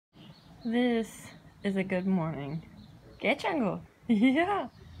This is a good morning. Okay, Chango? Yeah.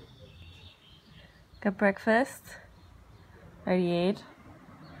 Got breakfast. Already ate.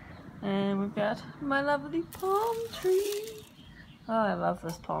 And we've got my lovely palm tree. Oh, I love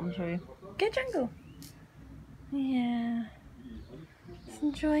this palm tree. Okay, Chango? Yeah. Just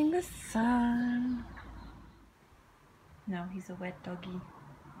enjoying the sun. No, he's a wet doggy.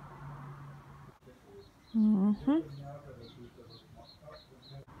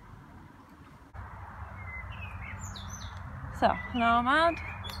 So, now I'm out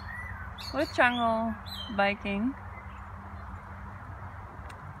with Chango biking.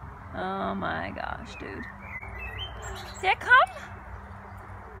 Oh my gosh, dude. Yeah, come!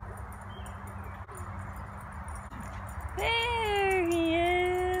 There he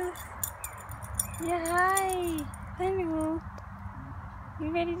is! Yeah, hi! Hello!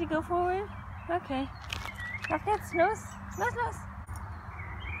 You ready to go forward? Okay. Okay, snooze! Snooze, snooze!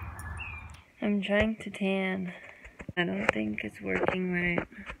 I'm trying to tan. I don't think it's working right.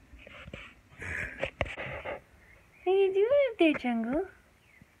 How you doing up there, Jungle?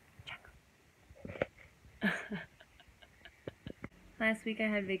 Last week I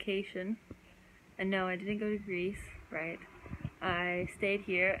had vacation. And no, I didn't go to Greece, right? I stayed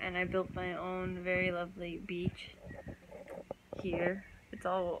here and I built my own very lovely beach here. It's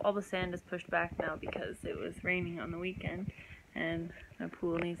all the sand is pushed back now because it was raining on the weekend and my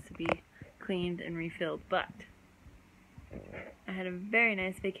pool needs to be cleaned and refilled. But I had a very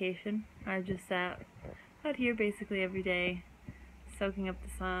nice vacation. I just sat out here basically every day, soaking up the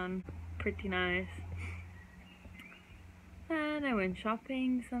sun. Pretty nice. And I went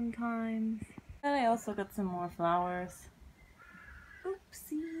shopping sometimes. And I also got some more flowers.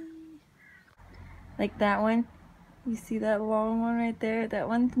 Oopsie. Like that one. You see that long one right there? That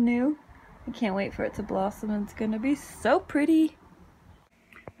one's new. I can't wait for it to blossom. It's gonna be so pretty.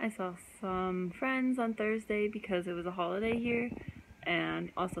 I saw some friends on Thursday because it was a holiday here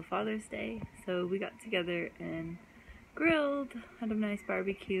and also Father's Day. So we got together and grilled, had a nice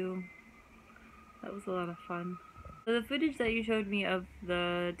barbecue. That was a lot of fun. So the footage that you showed me of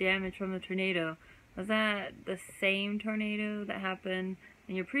the damage from the tornado, was that the same tornado that happened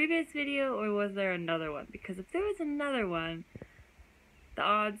in your previous video, or was there another one? Because if there was another one, the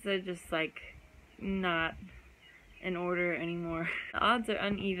odds are just like not in order anymore. The odds are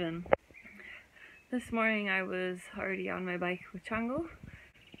uneven. This morning I was already on my bike with Chango,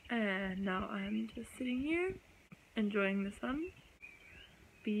 and now I'm just sitting here enjoying the sun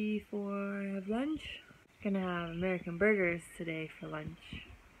before I have lunch. Gonna have American burgers today for lunch,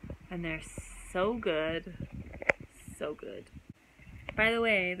 and they're so good, so good. By the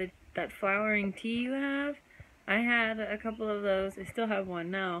way, that flowering tea you have, I had a couple of those. I still have one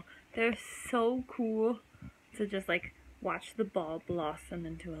now. They're so cool to just like watch the bulb blossom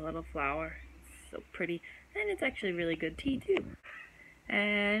into a little flower. It's so pretty, and it's actually really good tea too.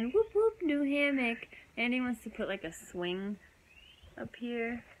 And whoop whoop, new hammock. Andy wants to put like a swing up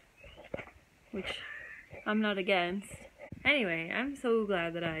here, which I'm not against. Anyway, I'm so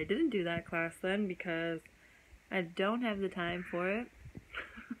glad that I didn't do that class then because I don't have the time for it.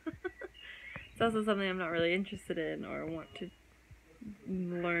 It's also something I'm not really interested in or want to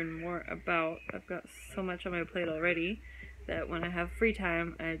learn more about. I've got so much on my plate already that when I have free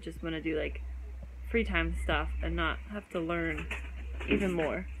time, I just want to do like free time stuff and not have to learn even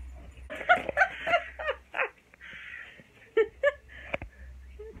more.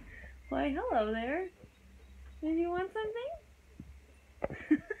 Why, hello there. Did you want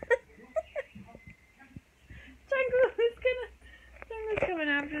something? Jungo's coming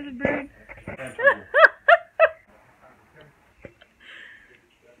after the bird.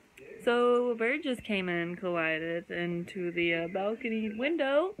 So a bird just came in, collided into the balcony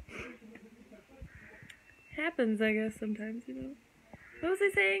window. Happens, I guess, sometimes, you know. What was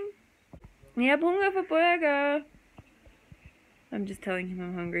I saying? Ich hab Hunger for burger. I'm just telling him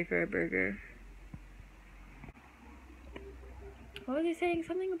I'm hungry for a burger. What was I saying?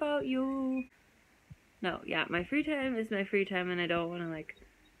 Something about you. No, yeah, my free time is my free time and I don't want to like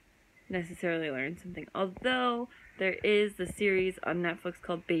necessarily learn something. Although there is the series on Netflix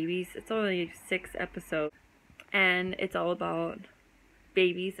called Babies. It's only 6 episodes and it's all about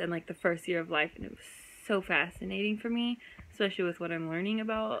babies and like the first year of life, and it was so fascinating for me, especially with what I'm learning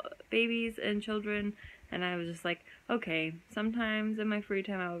about babies and children. And I was just like, okay, sometimes in my free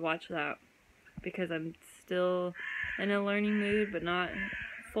time I would watch that because I'm still in a learning mood but not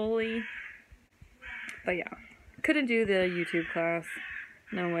fully. But yeah, couldn't do the YouTube class.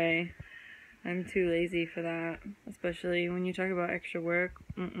 No way. I'm too lazy for that. Especially when you talk about extra work.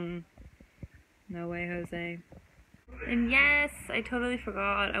 No way, Jose. And yes, I totally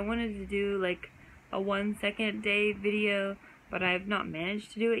forgot. I wanted to do like a 1-second day video, but I have not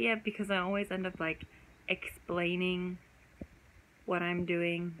managed to do it yet because I always end up like explaining what I'm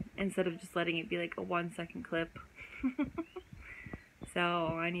doing instead of just letting it be like a 1-second clip. So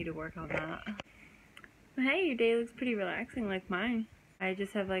I need to work on that. But hey, your day looks pretty relaxing like mine. I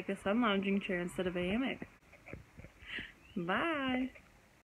just have like a sun lounging chair instead of a hammock. Bye.